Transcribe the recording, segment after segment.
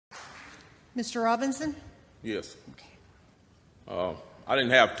Mr. Robinson? Yes. I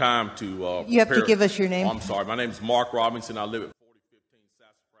didn't have time to You have to give us your name. I'm sorry. My name is Mark Robinson. I live at 4015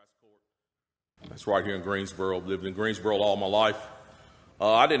 Sassafras Court. That's right here in Greensboro. I've lived in Greensboro all my life.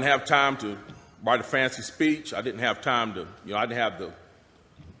 I didn't have time to write a fancy speech. I didn't have time to, I didn't have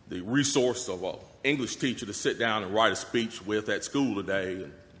the resource of an English teacher to sit down and write a speech with at school today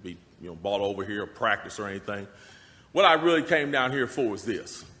and be, brought over here or practice or anything. What I really came down here for is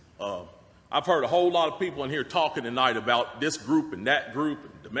this. I've heard a whole lot of people in here talking tonight about this group and that group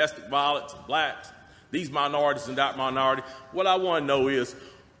and domestic violence and blacks, these minorities and that minority. What I want to know is,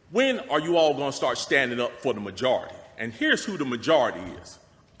 when are you all going to start standing up for the majority? And here's who the majority is.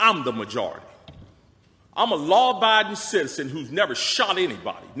 I'm the majority. I'm a law-abiding citizen who's never shot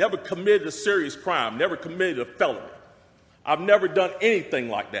anybody, never committed a serious crime, never committed a felony. I've never done anything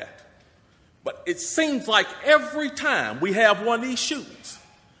like that. But it seems like every time we have one of these shootings,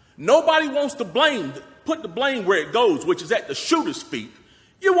 nobody wants to put the blame where it goes, which is at the shooter's feet.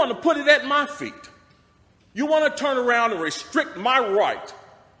 You want to put it at my feet. You want to turn around and restrict my right,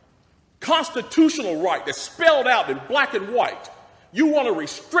 constitutional right that's spelled out in black and white. You want to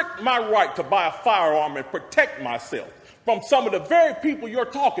restrict my right to buy a firearm and protect myself from some of the very people you're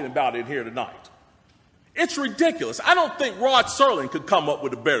talking about in here tonight. It's ridiculous. I don't think Rod Serling could come up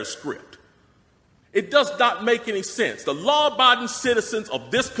with a better script. It does not make any sense. The law-abiding citizens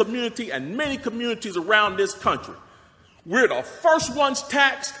of this community and many communities around this country, we're the first ones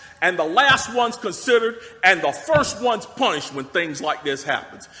taxed and the last ones considered and the first ones punished when things like this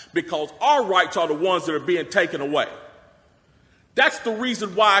happens, because our rights are the ones that are being taken away. That's the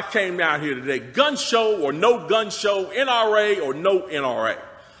reason why I came down here today. Gun show or no gun show, NRA or no NRA.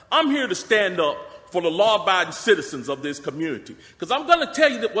 I'm here to stand up for the law-abiding citizens of this community, because I'm going to tell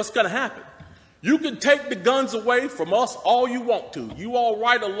you that what's going to happen. You can take the guns away from us all you want to. You all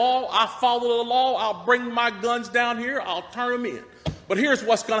write a law, I follow the law, I'll bring my guns down here, I'll turn them in. But here's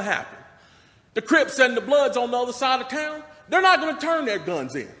what's going to happen. The Crips and the Bloods on the other side of town, they're not going to turn their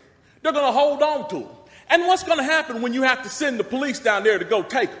guns in. They're going to hold on to them. And what's going to happen when you have to send the police down there to go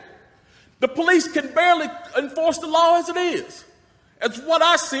take them? The police can barely enforce the law as it is. As what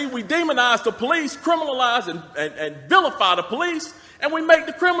I see, we demonize the police, criminalize and vilify the police, and we make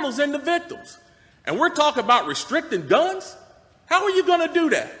the criminals into victims. And we're talking about restricting guns? How are you going to do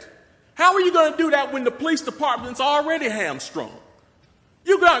that? How are you going to do that when the police department's already hamstrung?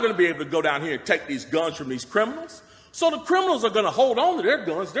 You're not going to be able to go down here and take these guns from these criminals. So the criminals are going to hold on to their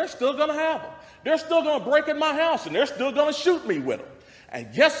guns. They're still going to have them. They're still going to break in my house, and they're still going to shoot me with them.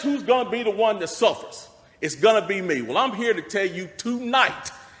 And guess who's going to be the one that suffers? It's going to be me. Well, I'm here to tell you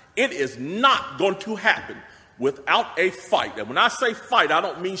tonight, it is not going to happen without a fight. And when I say fight, I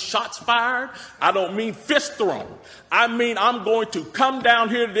don't mean shots fired. I don't mean fist thrown. I mean I'm going to come down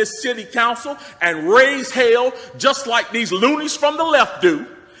here to this city council and raise hell just like these loonies from the left do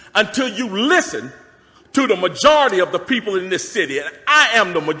until you listen to the majority of the people in this city. And I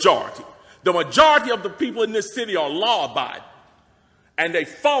am the majority. The majority of the people in this city are law-abiding, and they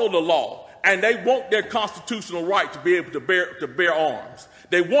follow the law, and they want their constitutional right to be able to bear arms.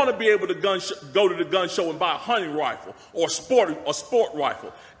 They want to be able to go to the gun show and buy a hunting rifle or a sport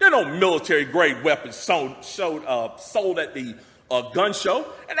rifle. There are no military-grade weapons sold at the gun show.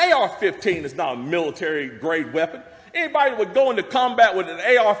 An AR-15 is not a military-grade weapon. Anybody that would go into combat with an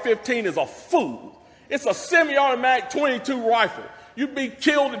AR-15 is a fool. It's a semi-automatic .22 rifle. You'd be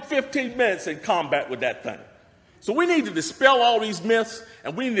killed in 15 minutes in combat with that thing. So we need to dispel all these myths,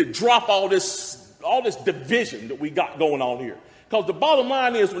 and we need to drop all this division that we got going on here. Because the bottom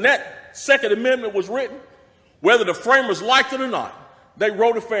line is, when that Second Amendment was written, whether the framers liked it or not, they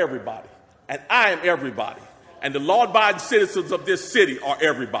wrote it for everybody. And I am everybody. And the law-abiding citizens of this city are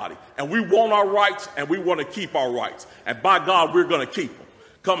everybody. And we want our rights, and we want to keep our rights. And by God, we're going to keep them,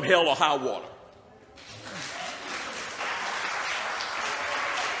 come hell or high water.